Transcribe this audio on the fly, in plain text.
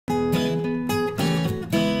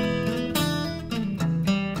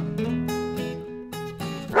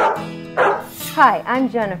Hi, I'm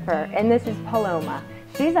Jennifer, and this is Paloma.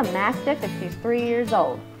 She's a Mastiff and she's 3 years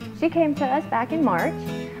old. She came to us back in March,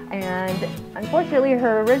 and unfortunately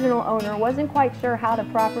her original owner wasn't quite sure how to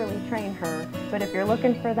properly train her. But if you're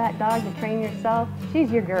looking for that dog to train yourself, she's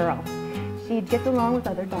your girl. She gets along with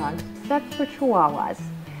other dogs, except for Chihuahuas.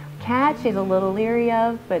 Cat, she's a little leery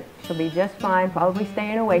of, but she'll be just fine, probably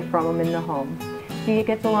staying away from them in the home. She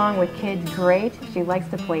gets along with kids great. She likes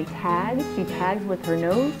to play tag. She tags with her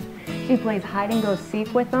nose. She plays hide and go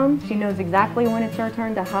seek with them. She knows exactly when it's her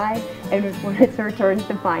turn to hide and when it's her turn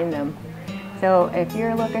to find them. So if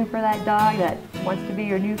you're looking for that dog that wants to be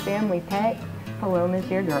your new family pet, Paloma's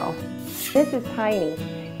your girl. This is Tiny.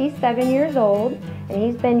 He's 7 years old and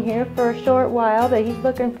he's been here for a short while, but he's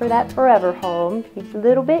looking for that forever home. He's a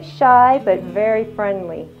little bit shy, but very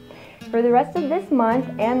friendly. For the rest of this month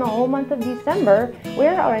and the whole month of December,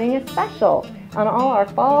 we're running a special on all our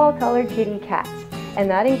fall colored kitty cats. And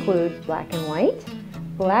that includes black and white,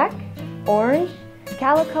 black, orange,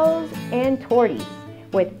 calicos, and torties.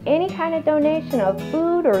 With any kind of donation of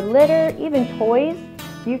food or litter, even toys,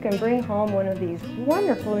 you can bring home one of these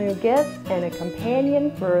wonderful new gifts and a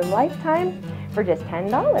companion for a lifetime for just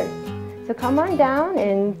 $10. So come on down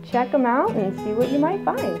and check them out and see what you might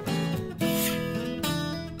find.